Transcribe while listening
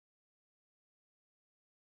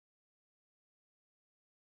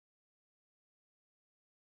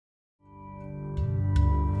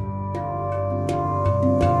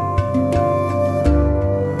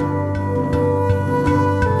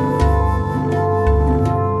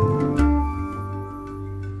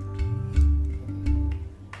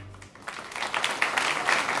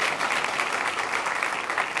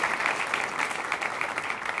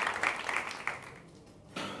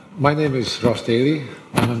My name is Ross Daly.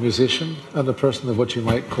 I'm a musician and a person of what you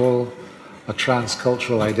might call a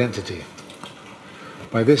transcultural identity.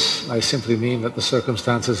 By this, I simply mean that the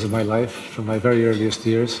circumstances of my life from my very earliest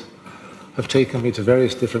years have taken me to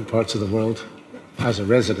various different parts of the world as a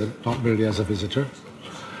resident, not merely as a visitor,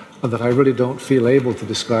 and that I really don't feel able to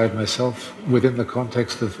describe myself within the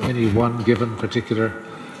context of any one given particular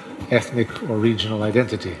ethnic or regional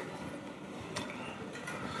identity.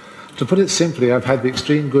 To put it simply, I've had the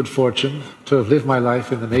extreme good fortune to have lived my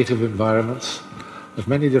life in the native environments of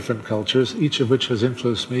many different cultures, each of which has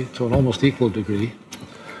influenced me to an almost equal degree.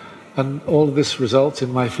 And all of this results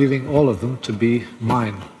in my feeling all of them to be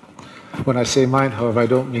mine. When I say mine, however, I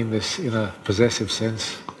don't mean this in a possessive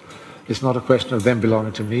sense. It's not a question of them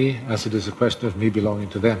belonging to me, as it is a question of me belonging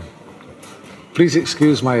to them. Please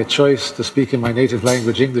excuse my choice to speak in my native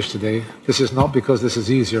language, English, today. This is not because this is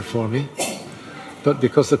easier for me, but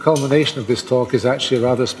because the culmination of this talk is actually a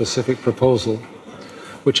rather specific proposal,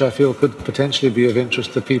 which I feel could potentially be of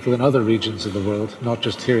interest to people in other regions of the world, not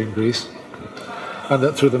just here in Greece, and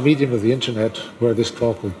that through the medium of the internet, where this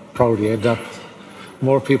talk will probably end up,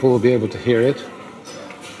 more people will be able to hear it,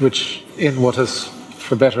 which in what has,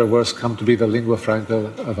 for better or worse, come to be the lingua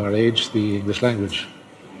franca of our age, the English language.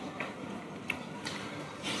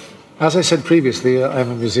 As I said previously,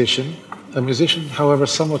 I'm a musician, however,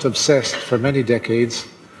 somewhat obsessed for many decades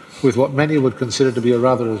with what many would consider to be a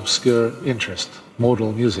rather obscure interest,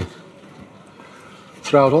 modal music.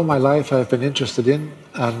 Throughout all my life, I've been interested in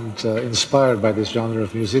and inspired by this genre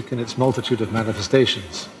of music in its multitude of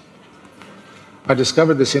manifestations. I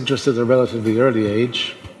discovered this interest at a relatively early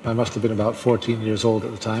age. I must have been about 14 years old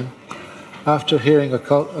at the time, after hearing a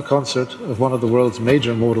concert of one of the world's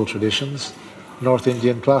major modal traditions, North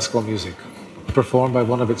Indian classical music, performed by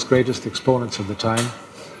one of its greatest exponents of the time,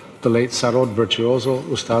 the late Sarod virtuoso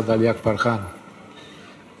Ustad Ali Akbar Khan.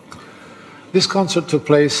 This concert took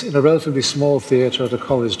place in a relatively small theatre at a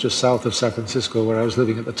college just south of San Francisco, where I was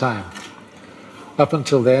living at the time. Up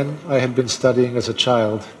until then, I had been studying as a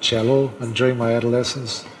child cello, and during my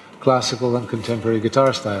adolescence, classical and contemporary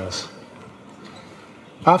guitar styles.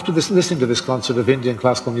 After listening to this concert of Indian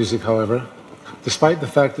classical music, however, despite the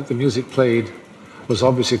fact that the music played was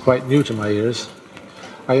obviously quite new to my ears,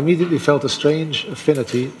 I immediately felt a strange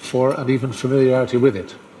affinity for and even familiarity with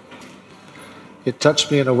it. It touched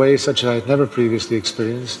me in a way such as I had never previously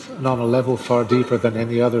experienced, and on a level far deeper than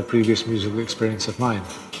any other previous musical experience of mine.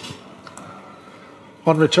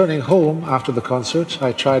 On returning home after the concert,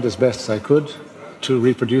 I tried as best as I could to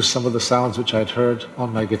reproduce some of the sounds which I had heard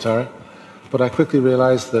on my guitar, but I quickly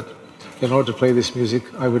realized that in order to play this music,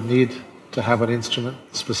 I would need to have an instrument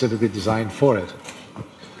specifically designed for it.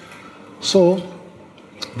 So,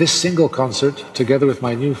 this single concert, together with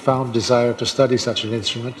my newfound desire to study such an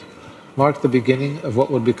instrument, marked the beginning of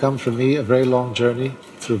what would become for me a very long journey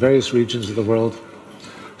through various regions of the world,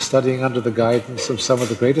 studying under the guidance of some of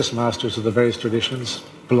the greatest masters of the various traditions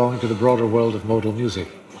belonging to the broader world of modal music.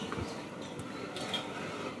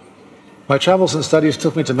 My travels and studies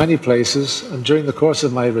took me to many places, and during the course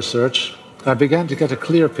of my research, I began to get a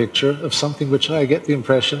clear picture of something which I get the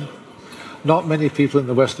impression not many people in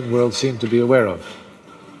the Western world seem to be aware of.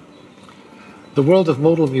 The world of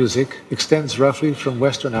modal music extends roughly from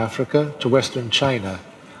Western Africa to Western China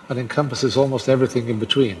and encompasses almost everything in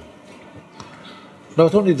between.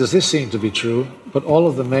 Not only does this seem to be true, but all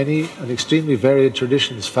of the many and extremely varied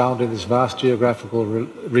traditions found in this vast geographical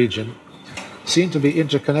region seem to be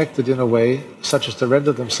interconnected in a way such as to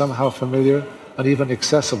render them somehow familiar and even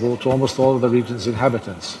accessible to almost all of the region's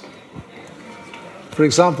inhabitants. For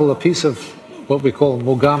example, a piece of what we call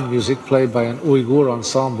mogam music played by an Uyghur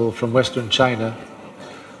ensemble from Western China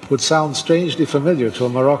would sound strangely familiar to a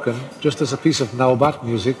Moroccan, just as a piece of naubat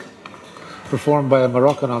music performed by a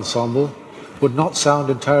Moroccan ensemble would not sound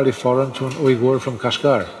entirely foreign to an Uyghur from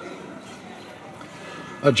Kashgar.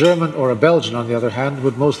 A German or a Belgian, on the other hand,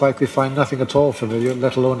 would most likely find nothing at all familiar,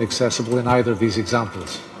 let alone accessible, in either of these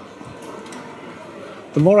examples.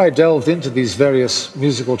 The more I delved into these various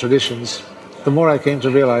musical traditions, the more I came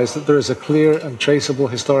to realize that there is a clear and traceable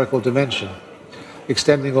historical dimension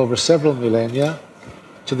extending over several millennia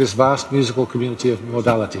to this vast musical community of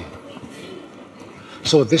modality.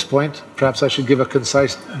 So at this point, perhaps I should give a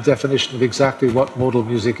concise definition of exactly what modal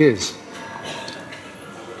music is.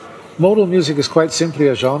 Modal music is quite simply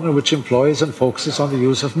a genre which employs and focuses on the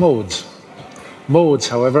use of modes. Modes,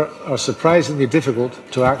 however, are surprisingly difficult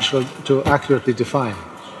to accurately define.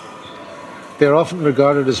 They are often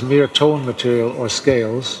regarded as mere tone material or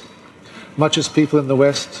scales, much as people in the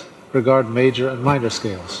West regard major and minor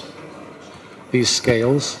scales. These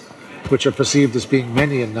scales, which are perceived as being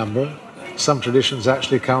many in number, some traditions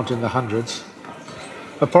actually count in the hundreds,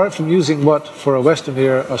 apart from using what, for a Western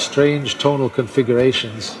ear, are strange tonal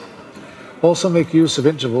configurations, also make use of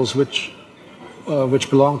intervals which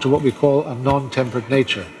belong to what we call a non-tempered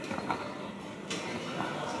nature.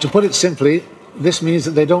 To put it simply, this means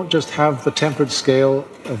that they don't just have the tempered scale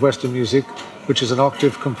of Western music, which is an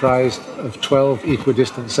octave comprised of 12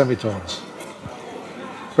 equidistant semitones.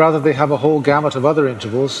 Rather, they have a whole gamut of other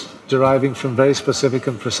intervals deriving from very specific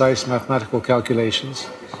and precise mathematical calculations,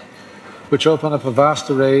 which open up a vast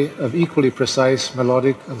array of equally precise,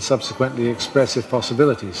 melodic, and subsequently expressive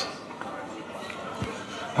possibilities.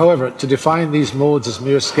 However, to define these modes as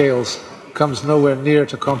mere scales comes nowhere near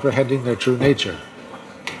to comprehending their true nature.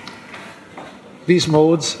 These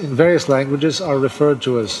modes, in various languages, are referred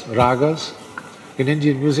to as ragas. In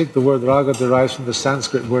Indian music, the word raga derives from the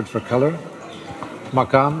Sanskrit word for color.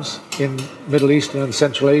 Maqams. In Middle Eastern and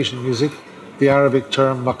Central Asian music, the Arabic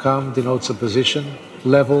term maqam denotes a position,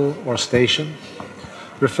 level, or station,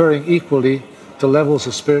 referring equally to levels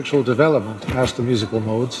of spiritual development as to musical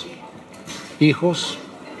modes. Ichos,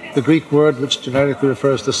 the Greek word which generically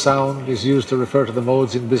refers to sound, is used to refer to the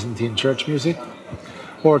modes in Byzantine church music.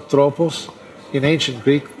 Or tropos. In ancient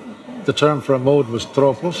Greek, the term for a mode was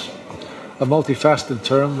tropos, a multifaceted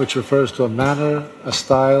term which refers to a manner, a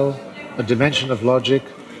style, a dimension of logic,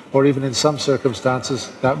 or even in some circumstances,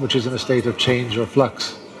 that which is in a state of change or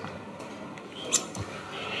flux.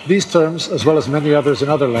 These terms, as well as many others in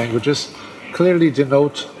other languages, clearly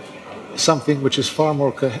denote something which is far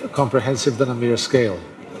more comprehensive than a mere scale.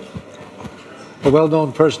 A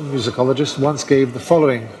well-known Persian musicologist once gave the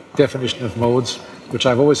following definition of modes, which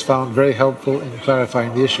I've always found very helpful in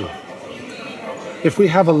clarifying the issue. If we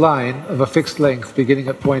have a line of a fixed length beginning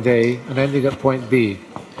at point A and ending at point B,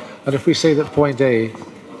 and if we say that point A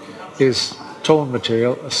is tone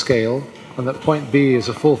material, a scale, and that point B is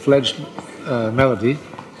a full-fledged melody,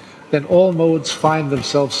 then all modes find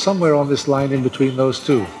themselves somewhere on this line in between those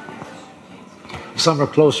two. Some are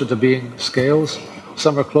closer to being scales,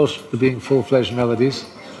 some are closer to being full-fledged melodies,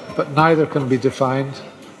 but neither can be defined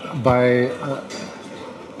by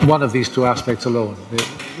one of these two aspects alone.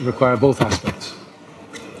 They require both aspects.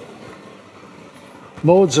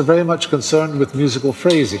 Modes are very much concerned with musical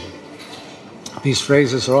phrasing. These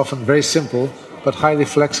phrases are often very simple, but highly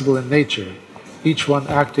flexible in nature, each one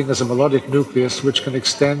acting as a melodic nucleus which can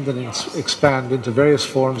extend and expand into various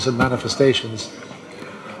forms and manifestations,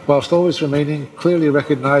 whilst always remaining clearly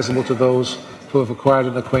recognizable to those who have acquired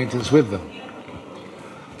an acquaintance with them.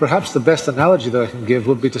 Perhaps the best analogy that I can give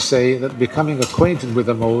would be to say that becoming acquainted with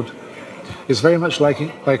a mode is very much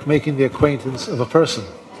like making the acquaintance of a person.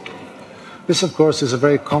 This, of course, is a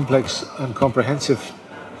very complex and comprehensive,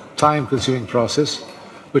 time-consuming process,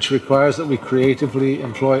 which requires that we creatively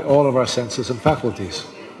employ all of our senses and faculties.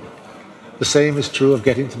 The same is true of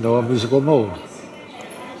getting to know a musical mode.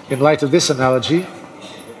 In light of this analogy,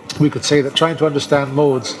 we could say that trying to understand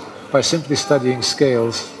modes by simply studying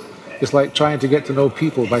scales is like trying to get to know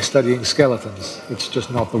people by studying skeletons. It's just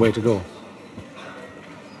not the way to go.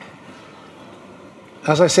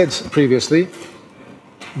 As I said previously,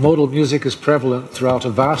 modal music is prevalent throughout a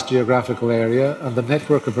vast geographical area, and the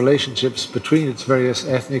network of relationships between its various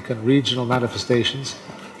ethnic and regional manifestations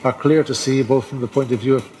are clear to see both from the point of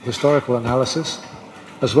view of historical analysis,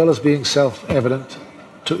 as well as being self-evident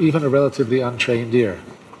to even a relatively untrained ear.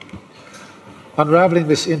 Unraveling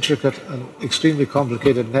this intricate and extremely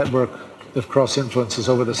complicated network of cross-influences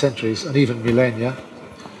over the centuries and even millennia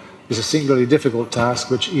is a singularly difficult task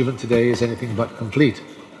which even today is anything but complete.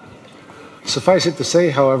 Suffice it to say,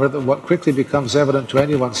 however, that what quickly becomes evident to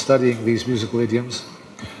anyone studying these musical idioms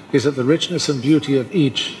is that the richness and beauty of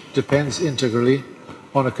each depends integrally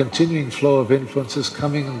on a continuing flow of influences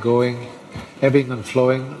coming and going, ebbing and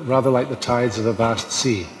flowing, rather like the tides of a vast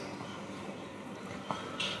sea.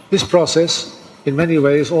 This process, in many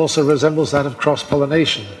ways, also resembles that of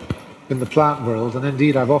cross-pollination in the plant world, and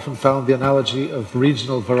indeed I've often found the analogy of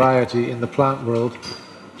regional variety in the plant world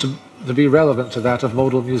to be relevant to that of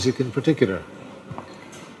modal music in particular.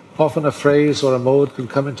 Often a phrase or a mode can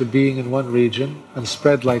come into being in one region and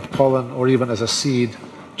spread like pollen or even as a seed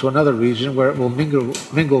to another region where it will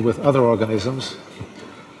mingle with other organisms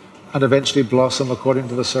and eventually blossom according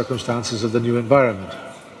to the circumstances of the new environment.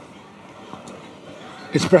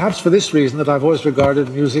 It's perhaps for this reason that I've always regarded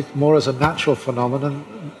music more as a natural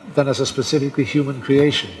phenomenon than as a specifically human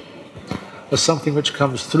creation, as something which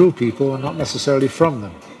comes through people and not necessarily from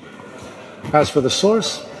them. As for the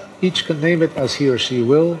source, each can name it as he or she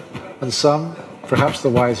will, and some, perhaps the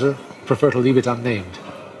wiser, prefer to leave it unnamed.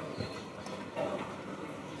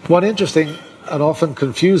 One interesting an often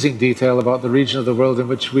confusing detail about the region of the world in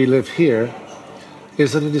which we live here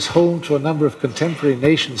is that it is home to a number of contemporary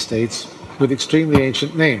nation-states with extremely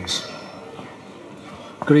ancient names.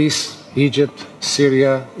 Greece, Egypt,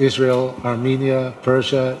 Syria, Israel, Armenia,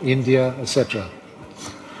 Persia, India, etc.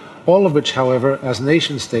 All of which, however, as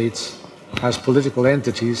nation-states, as political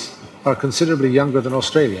entities, are considerably younger than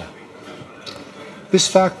Australia. This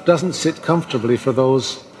fact doesn't sit comfortably for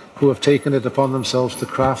those who have taken it upon themselves to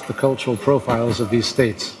craft the cultural profiles of these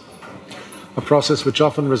states, a process which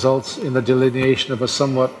often results in the delineation of a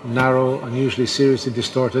somewhat narrow and usually seriously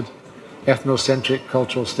distorted ethnocentric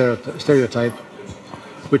cultural stereotype,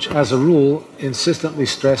 which as a rule insistently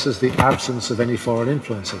stresses the absence of any foreign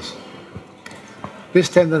influences. This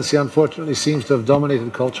tendency unfortunately seems to have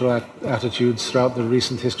dominated cultural attitudes throughout the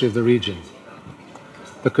recent history of the region.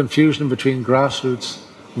 The confusion between grassroots,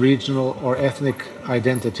 regional or ethnic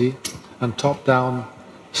identity and top-down,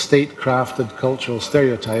 state-crafted cultural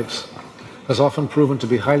stereotypes has often proven to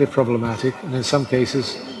be highly problematic and in some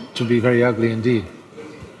cases to be very ugly indeed.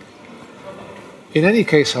 In any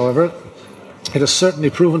case, however, it has certainly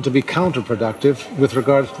proven to be counterproductive with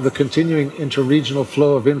regard to the continuing interregional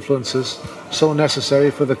flow of influences so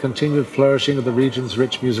necessary for the continued flourishing of the region's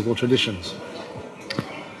rich musical traditions.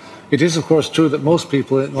 It is, of course, true that most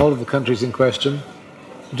people in all of the countries in question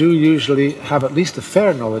do usually have at least a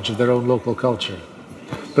fair knowledge of their own local culture,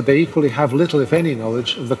 but they equally have little, if any,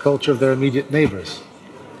 knowledge of the culture of their immediate neighbours.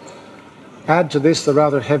 Add to this the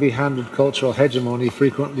rather heavy-handed cultural hegemony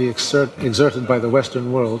frequently exerted by the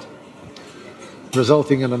Western world,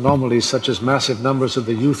 resulting in anomalies such as massive numbers of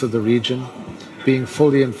the youth of the region being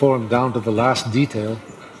fully informed down to the last detail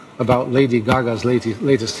about Lady Gaga's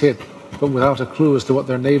latest hit, but without a clue as to what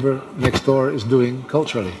their neighbour next door is doing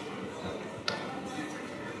culturally.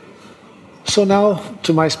 So now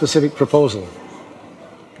to my specific proposal.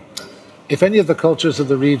 If any of the cultures of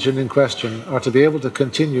the region in question are to be able to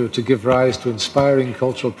continue to give rise to inspiring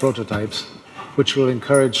cultural prototypes which will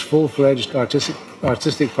encourage full-fledged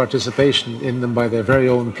artistic participation in them by their very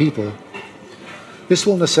own people, this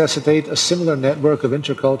will necessitate a similar network of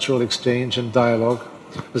intercultural exchange and dialogue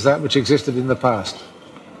as that which existed in the past.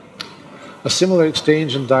 A similar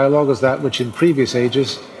exchange and dialogue as that which in previous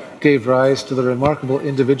ages gave rise to the remarkable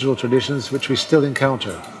individual traditions which we still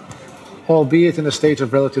encounter, albeit in a state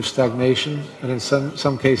of relative stagnation and in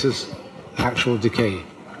some cases actual decay.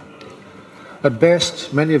 At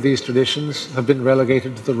best, many of these traditions have been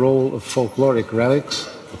relegated to the role of folkloric relics,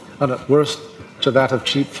 and at worst to that of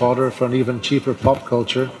cheap fodder for an even cheaper pop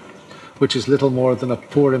culture, which is little more than a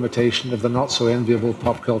poor imitation of the not-so-enviable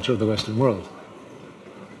pop culture of the Western world.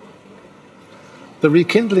 The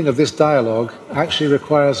rekindling of this dialogue actually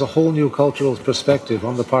requires a whole new cultural perspective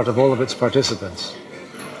on the part of all of its participants,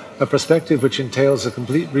 a perspective which entails a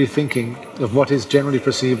complete rethinking of what is generally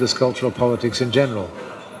perceived as cultural politics in general.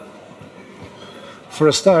 For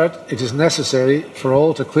a start, it is necessary for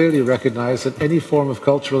all to clearly recognize that any form of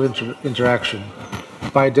cultural interaction,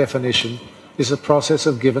 by definition, is a process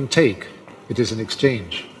of give and take. It is an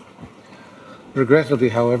exchange. Regrettably,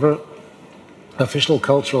 however, official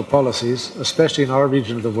cultural policies, especially in our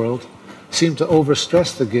region of the world, seem to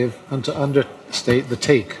overstress the give and to understate the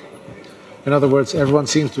take. In other words, everyone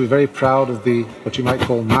seems to be very proud of the, what you might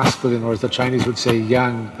call masculine, or as the Chinese would say,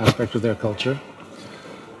 yang aspect of their culture,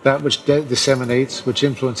 that which disseminates, which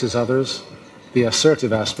influences others, the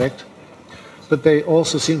assertive aspect, but they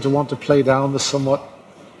also seem to want to play down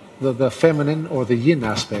the feminine or the yin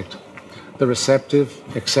aspect, the receptive,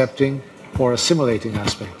 accepting, or assimilating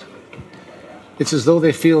aspect. It's as though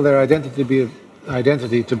they feel their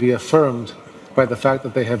identity to be affirmed by the fact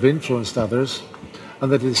that they have influenced others,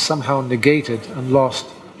 and that it is somehow negated and lost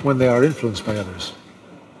when they are influenced by others.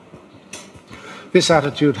 This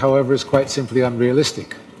attitude, however, is quite simply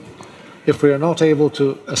unrealistic. If we are not able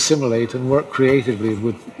to assimilate and work creatively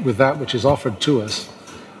with that which is offered to us,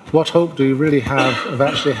 what hope do we really have of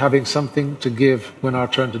actually having something to give when our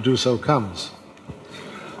turn to do so comes?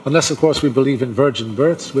 Unless, of course, we believe in virgin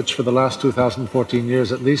births, which for the last 2014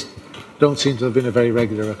 years at least don't seem to have been a very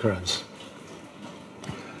regular occurrence.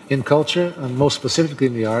 In culture, and most specifically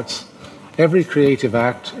in the arts, every creative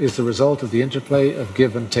act is the result of the interplay of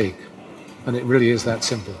give and take, and it really is that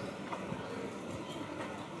simple.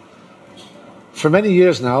 For many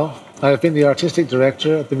years now, I have been the artistic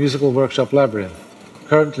director at the musical workshop Labyrinth,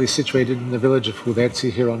 currently situated in the village of Goudetti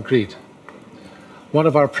here on Crete. One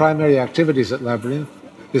of our primary activities at Labyrinth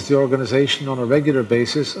is the organization on a regular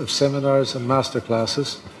basis of seminars and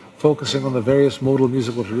masterclasses focusing on the various modal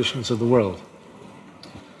musical traditions of the world.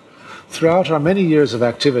 Throughout our many years of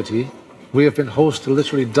activity, We have been host to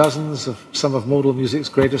literally dozens of some of modal music's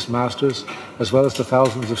greatest masters, as well as to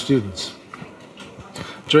thousands of students.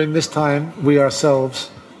 During this time, we ourselves,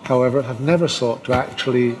 however, have never sought to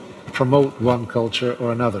actually promote one culture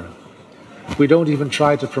or another. We don't even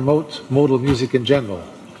try to promote modal music in general.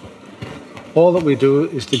 All that we do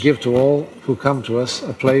is to give to all who come to us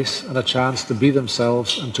a place and a chance to be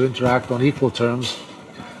themselves and to interact on equal terms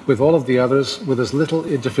with all of the others with as little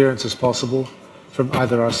interference as possible from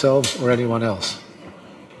either ourselves or anyone else.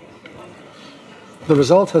 The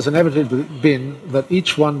result has inevitably been that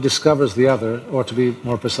each one discovers the other, or to be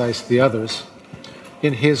more precise, the others,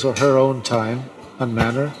 in his or her own time and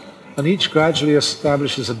manner, and each gradually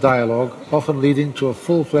establishes a dialogue, often leading to a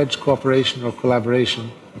full-fledged cooperation or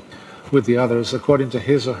collaboration with the others according to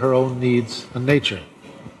his or her own needs and nature.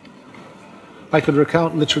 I could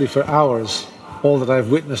recount literally for hours all that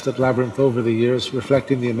I've witnessed at Labyrinth over the years,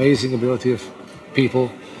 reflecting the amazing ability of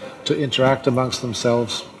people to interact amongst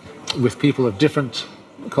themselves with people of different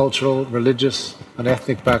cultural, religious, and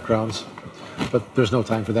ethnic backgrounds, but there's no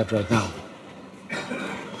time for that right now.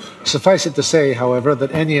 Suffice it to say, however,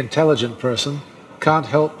 that any intelligent person can't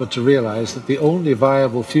help but to realize that the only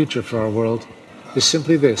viable future for our world is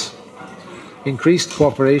simply this: increased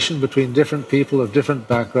cooperation between different people of different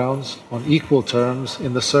backgrounds on equal terms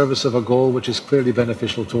in the service of a goal which is clearly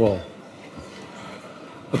beneficial to all.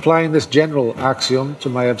 Applying this general axiom to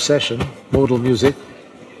my obsession, modal music,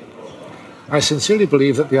 I sincerely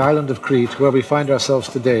believe that the island of Crete, where we find ourselves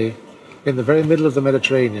today, in the very middle of the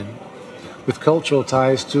Mediterranean, with cultural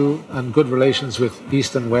ties to and good relations with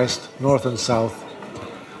East and West, North and South,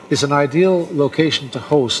 is an ideal location to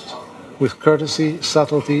host, with courtesy,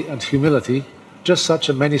 subtlety, and humility, just such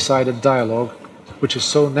a many-sided dialogue which is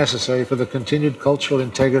so necessary for the continued cultural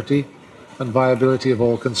integrity and viability of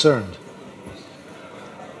all concerned.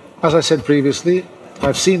 As I said previously,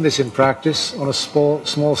 I've seen this in practice on a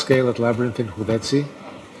small scale at Labyrinth in Choudetsi,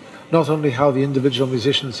 not only how the individual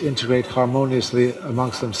musicians integrate harmoniously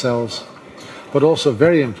amongst themselves, but also,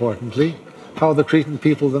 very importantly, how the Cretan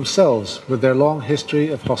people themselves, with their long history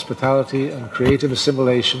of hospitality and creative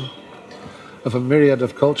assimilation of a myriad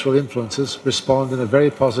of cultural influences, respond in a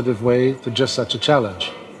very positive way to just such a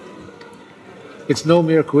challenge. It's no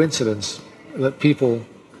mere coincidence that people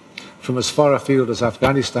from as far afield as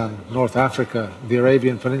Afghanistan, North Africa, the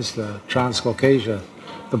Arabian Peninsula, Transcaucasia,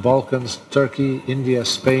 the Balkans, Turkey, India,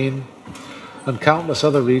 Spain, and countless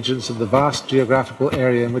other regions of the vast geographical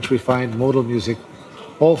area in which we find modal music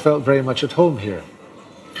all felt very much at home here.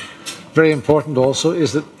 Very important also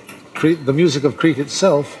is that the music of Crete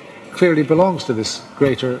itself clearly belongs to this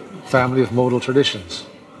greater family of modal traditions.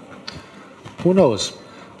 Who knows?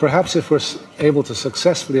 Perhaps if we're able to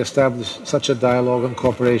successfully establish such a dialogue and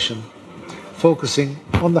cooperation, focusing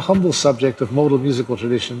on the humble subject of modal musical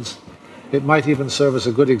traditions, it might even serve as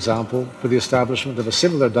a good example for the establishment of a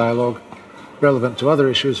similar dialogue relevant to other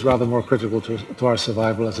issues rather more critical to our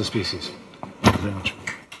survival as a species. Thank you very much.